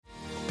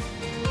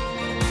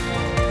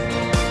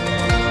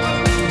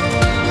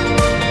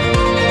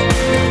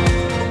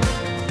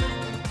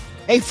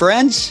Hey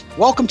friends,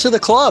 welcome to the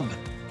club.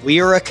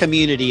 We are a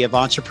community of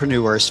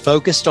entrepreneurs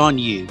focused on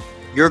you,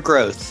 your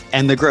growth,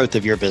 and the growth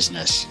of your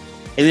business.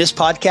 In this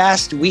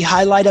podcast, we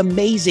highlight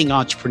amazing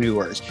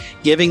entrepreneurs,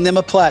 giving them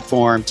a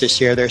platform to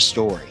share their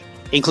story,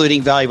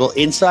 including valuable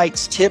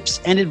insights,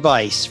 tips, and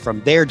advice from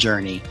their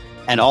journey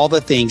and all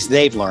the things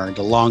they've learned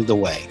along the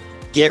way.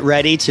 Get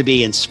ready to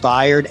be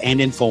inspired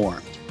and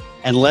informed,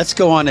 and let's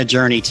go on a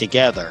journey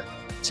together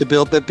to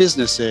build the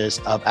businesses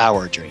of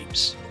our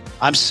dreams.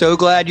 I'm so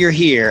glad you're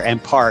here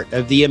and part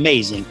of the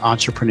amazing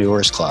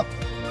Entrepreneurs Club.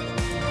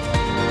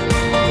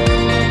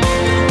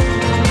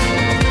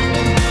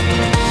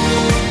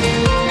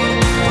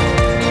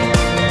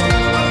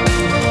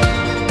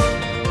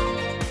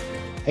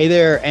 Hey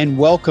there, and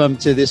welcome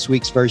to this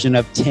week's version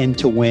of 10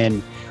 to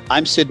Win.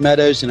 I'm Sid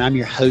Meadows, and I'm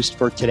your host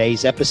for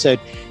today's episode.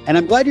 And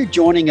I'm glad you're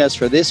joining us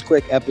for this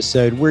quick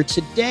episode where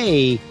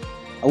today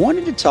I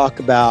wanted to talk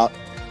about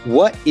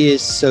what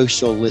is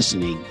social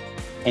listening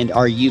and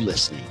are you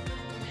listening?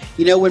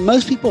 You know, when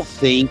most people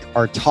think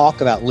or talk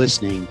about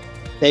listening,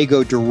 they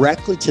go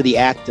directly to the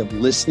act of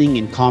listening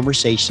in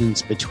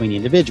conversations between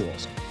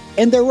individuals.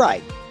 And they're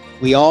right.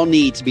 We all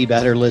need to be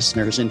better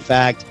listeners. In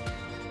fact,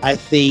 I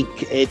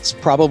think it's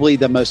probably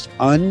the most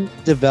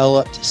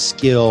undeveloped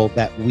skill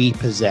that we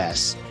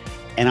possess.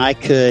 And I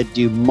could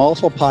do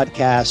multiple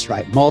podcasts,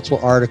 write multiple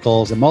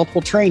articles, and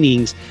multiple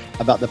trainings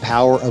about the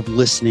power of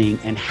listening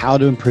and how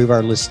to improve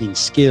our listening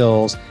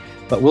skills.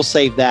 But we'll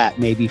save that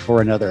maybe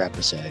for another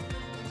episode.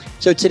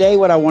 So today,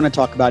 what I want to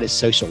talk about is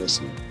social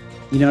listening.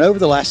 You know, over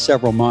the last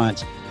several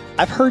months,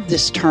 I've heard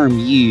this term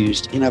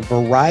used in a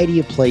variety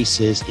of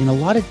places in a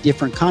lot of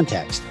different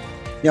contexts.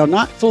 Now,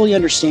 not fully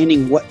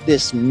understanding what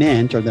this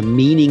meant or the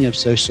meaning of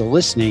social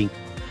listening,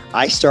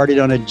 I started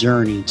on a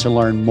journey to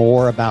learn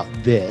more about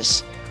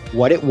this,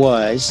 what it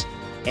was,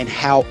 and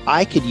how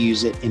I could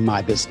use it in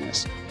my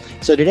business.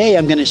 So today,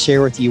 I'm going to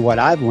share with you what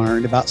I've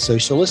learned about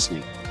social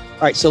listening.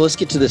 All right, so let's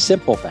get to the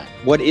simple fact.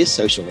 What is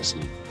social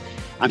listening?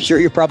 I'm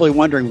sure you're probably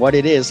wondering what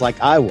it is, like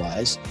I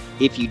was,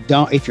 if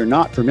you're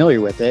not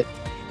familiar with it.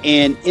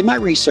 And in my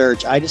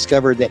research, I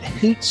discovered that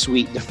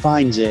Hootsuite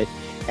defines it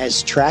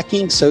as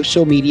tracking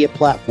social media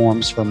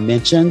platforms for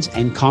mentions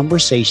and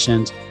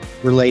conversations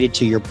related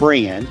to your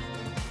brand,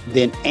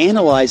 then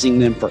analyzing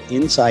them for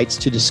insights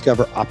to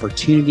discover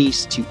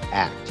opportunities to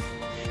act.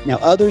 Now,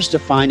 others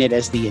define it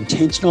as the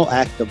intentional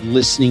act of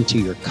listening to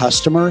your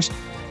customers,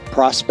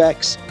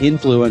 prospects,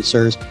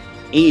 influencers,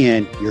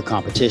 and your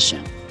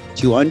competition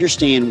to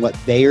understand what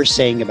they are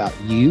saying about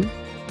you,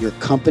 your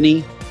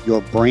company,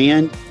 your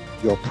brand,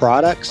 your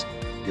products,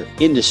 your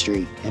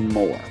industry, and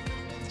more.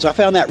 So I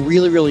found that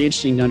really, really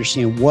interesting to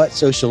understand what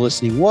social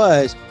listening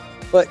was,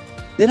 but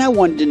then I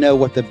wanted to know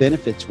what the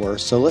benefits were.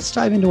 So let's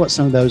dive into what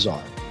some of those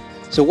are.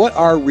 So what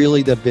are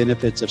really the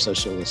benefits of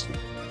social listening?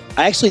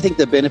 I actually think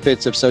the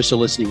benefits of social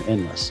listening are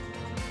endless.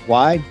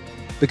 Why?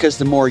 Because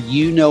the more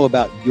you know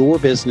about your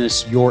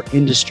business, your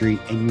industry,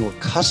 and your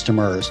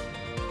customers,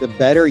 the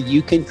better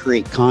you can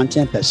create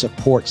content that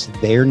supports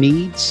their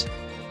needs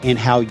and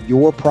how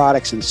your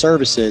products and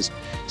services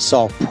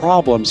solve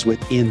problems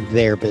within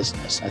their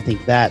business. I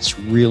think that's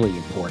really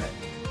important.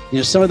 You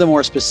know, some of the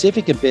more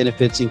specific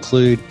benefits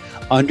include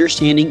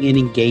understanding and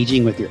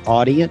engaging with your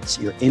audience,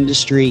 your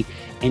industry,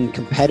 and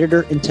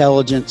competitor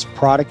intelligence,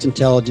 product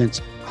intelligence,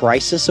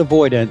 crisis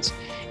avoidance,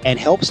 and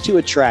helps to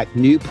attract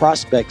new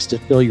prospects to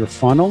fill your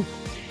funnel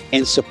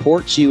and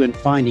supports you in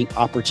finding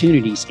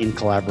opportunities in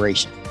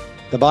collaboration.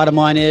 The bottom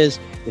line is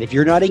that if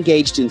you're not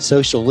engaged in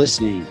social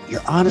listening,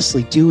 you're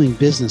honestly doing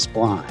business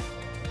blind.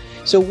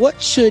 So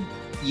what should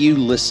you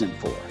listen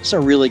for? It's a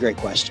really great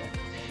question.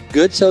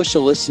 Good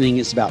social listening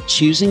is about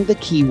choosing the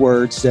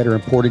keywords that are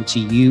important to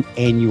you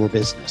and your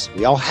business.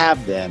 We all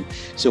have them.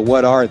 So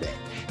what are they?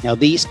 Now,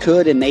 these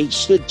could and they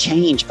should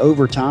change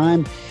over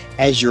time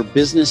as your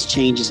business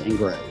changes and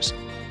grows.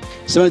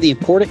 Some of the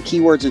important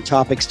keywords and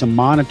topics to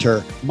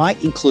monitor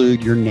might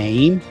include your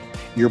name,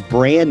 your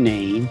brand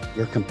name,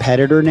 your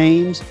competitor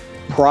names,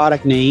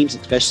 product names,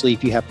 especially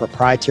if you have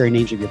proprietary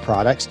names of your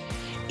products,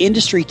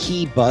 industry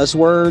key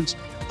buzzwords,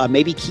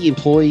 maybe key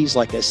employees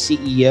like a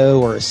CEO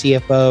or a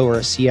CFO or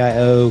a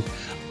CIO,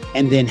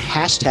 and then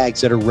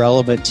hashtags that are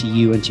relevant to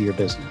you and to your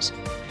business.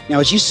 Now,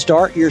 as you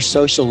start your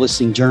social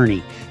listening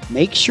journey,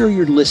 make sure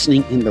you're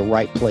listening in the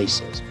right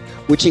places,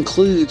 which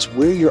includes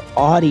where your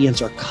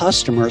audience or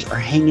customers are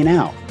hanging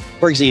out.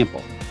 For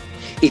example,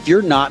 if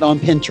you're not on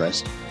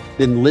Pinterest,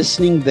 then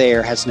listening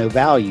there has no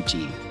value to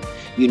you.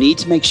 You need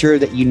to make sure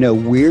that you know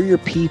where your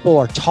people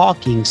are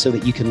talking so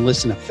that you can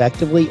listen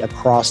effectively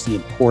across the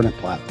important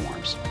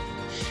platforms.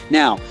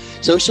 Now,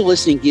 social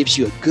listening gives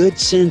you a good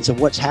sense of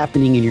what's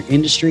happening in your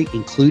industry,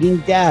 including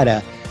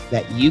data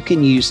that you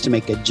can use to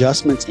make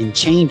adjustments and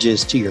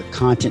changes to your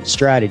content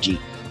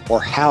strategy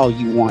or how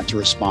you want to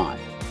respond.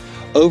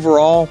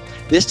 Overall,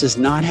 this does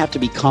not have to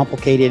be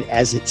complicated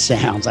as it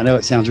sounds. I know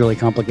it sounds really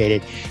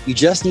complicated. You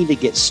just need to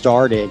get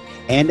started.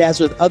 And as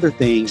with other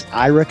things,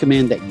 I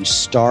recommend that you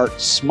start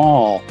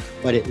small,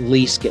 but at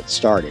least get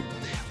started.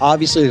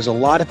 Obviously, there's a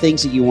lot of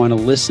things that you want to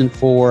listen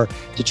for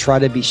to try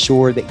to be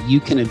sure that you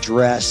can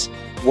address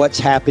what's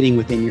happening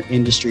within your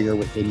industry or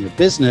within your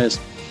business.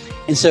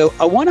 And so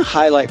I want to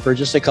highlight for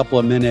just a couple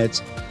of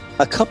minutes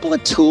a couple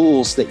of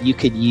tools that you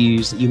could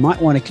use that you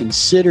might want to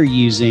consider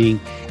using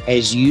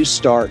as you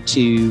start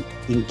to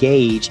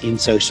engage in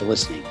social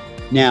listening.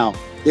 Now,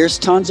 there's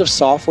tons of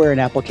software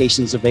and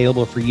applications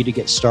available for you to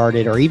get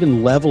started or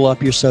even level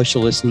up your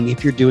social listening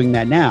if you're doing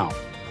that now.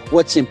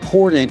 What's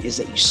important is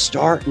that you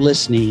start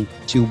listening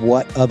to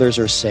what others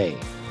are saying.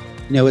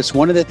 You know, it's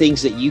one of the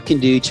things that you can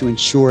do to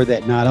ensure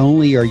that not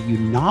only are you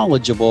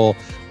knowledgeable,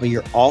 but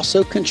you're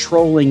also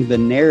controlling the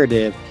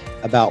narrative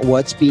about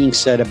what's being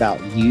said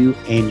about you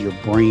and your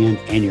brand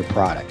and your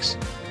products.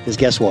 Because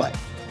guess what?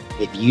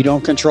 If you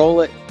don't control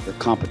it, your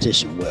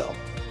competition will.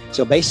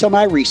 So based on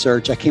my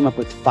research, I came up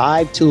with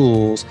 5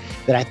 tools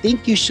that I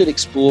think you should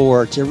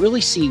explore to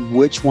really see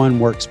which one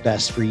works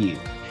best for you.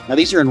 Now,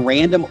 these are in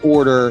random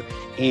order,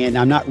 and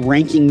I'm not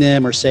ranking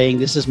them or saying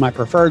this is my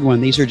preferred one.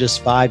 These are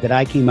just 5 that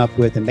I came up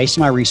with, and based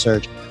on my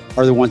research,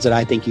 are the ones that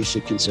I think you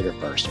should consider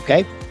first,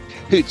 okay?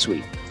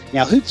 Hootsuite.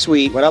 Now,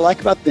 Hootsuite, what I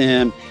like about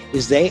them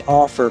is they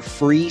offer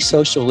free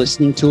social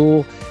listening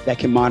tool that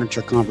can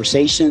monitor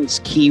conversations,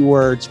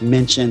 keywords,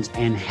 mentions,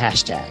 and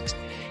hashtags.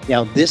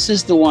 Now, this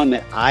is the one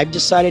that I've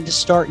decided to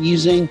start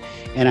using,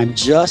 and I'm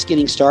just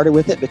getting started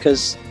with it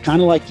because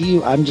kind of like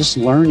you, I'm just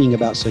learning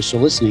about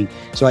social listening.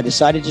 So I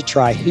decided to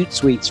try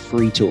Hootsuite's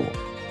free tool.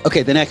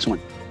 Okay, the next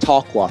one,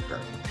 Talkwalker.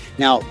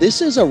 Now,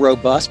 this is a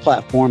robust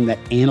platform that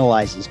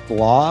analyzes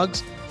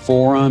blogs,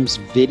 forums,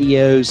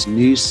 videos,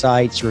 news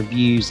sites,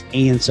 reviews,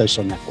 and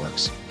social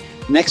networks.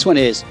 Next one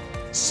is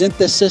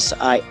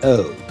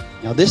Synthesis.io.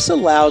 Now, this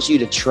allows you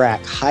to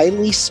track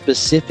highly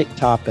specific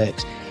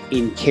topics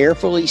in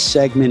carefully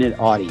segmented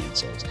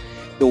audiences.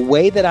 The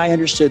way that I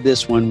understood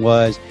this one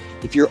was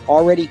if you're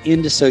already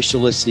into social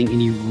listening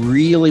and you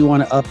really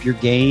want to up your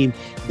game,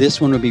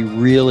 this one would be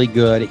really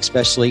good,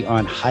 especially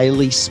on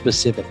highly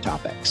specific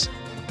topics.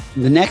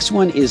 The next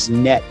one is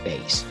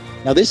NetBase.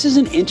 Now, this is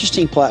an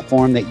interesting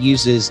platform that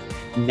uses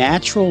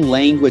natural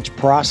language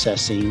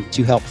processing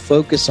to help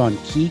focus on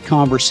key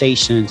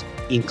conversations,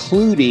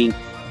 including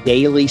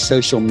daily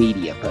social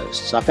media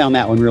posts. So I found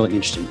that one really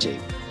interesting too.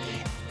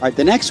 All right,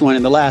 the next one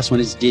and the last one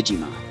is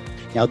Digimon.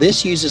 Now,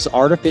 this uses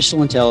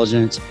artificial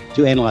intelligence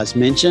to analyze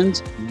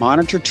mentions,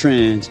 monitor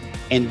trends,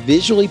 and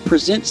visually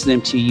presents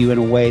them to you in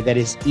a way that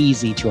is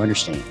easy to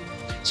understand.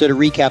 So to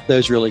recap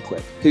those really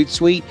quick,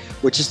 Hootsuite,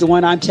 which is the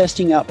one I'm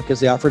testing out because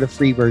they offered a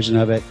free version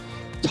of it,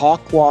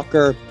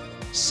 Talkwalker,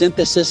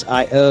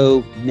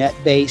 Synthesis.io,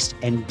 NetBase,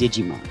 and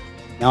Digimon.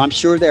 Now, I'm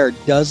sure there are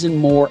a dozen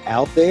more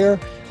out there.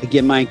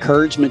 Again, my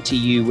encouragement to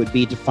you would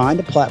be to find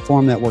a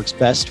platform that works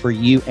best for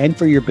you and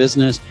for your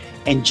business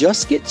and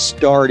just get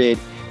started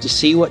to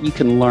see what you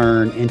can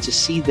learn and to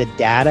see the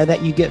data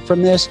that you get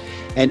from this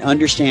and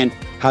understand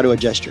how to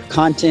adjust your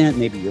content,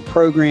 maybe your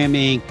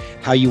programming,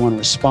 how you want to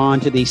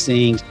respond to these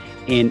things,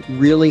 and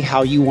really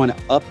how you want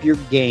to up your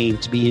game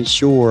to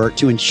ensure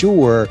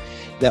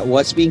that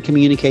what's being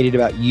communicated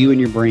about you and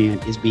your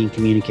brand is being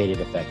communicated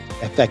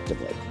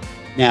effectively.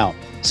 Now,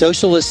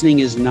 social listening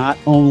is not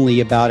only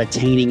about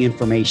attaining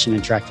information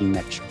and tracking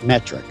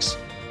metrics.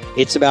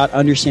 It's about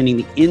understanding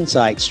the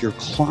insights your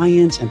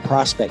clients and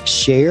prospects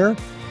share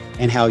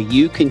and how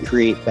you can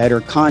create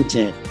better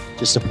content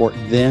to support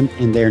them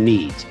and their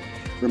needs.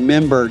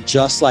 Remember,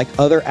 just like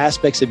other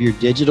aspects of your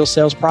digital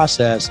sales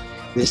process,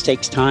 this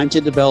takes time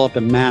to develop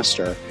and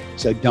master,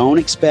 so don't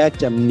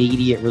expect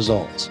immediate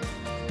results.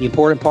 The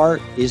important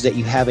part is that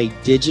you have a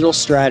digital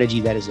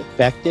strategy that is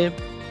effective,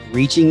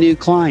 reaching new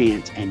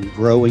clients and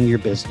growing your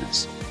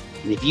business.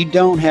 And if you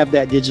don't have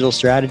that digital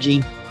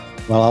strategy,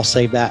 well, I'll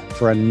save that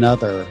for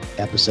another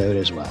episode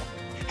as well.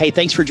 Hey,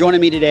 thanks for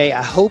joining me today.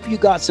 I hope you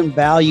got some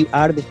value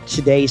out of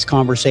today's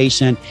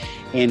conversation,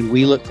 and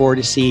we look forward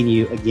to seeing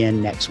you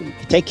again next week.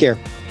 Take care.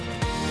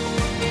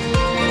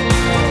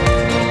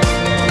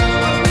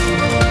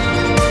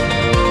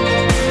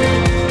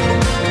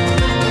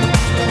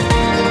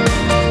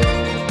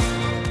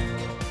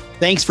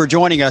 Thanks for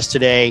joining us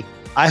today.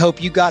 I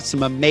hope you got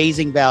some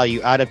amazing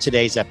value out of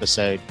today's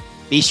episode.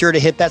 Be sure to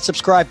hit that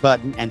subscribe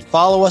button and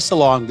follow us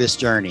along this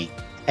journey.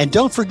 And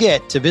don't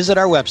forget to visit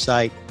our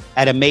website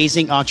at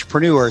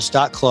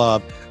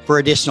amazingentrepreneurs.club for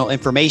additional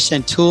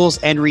information, tools,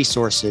 and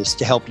resources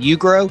to help you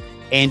grow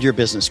and your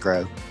business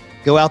grow.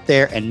 Go out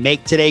there and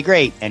make today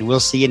great, and we'll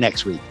see you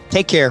next week.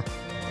 Take care.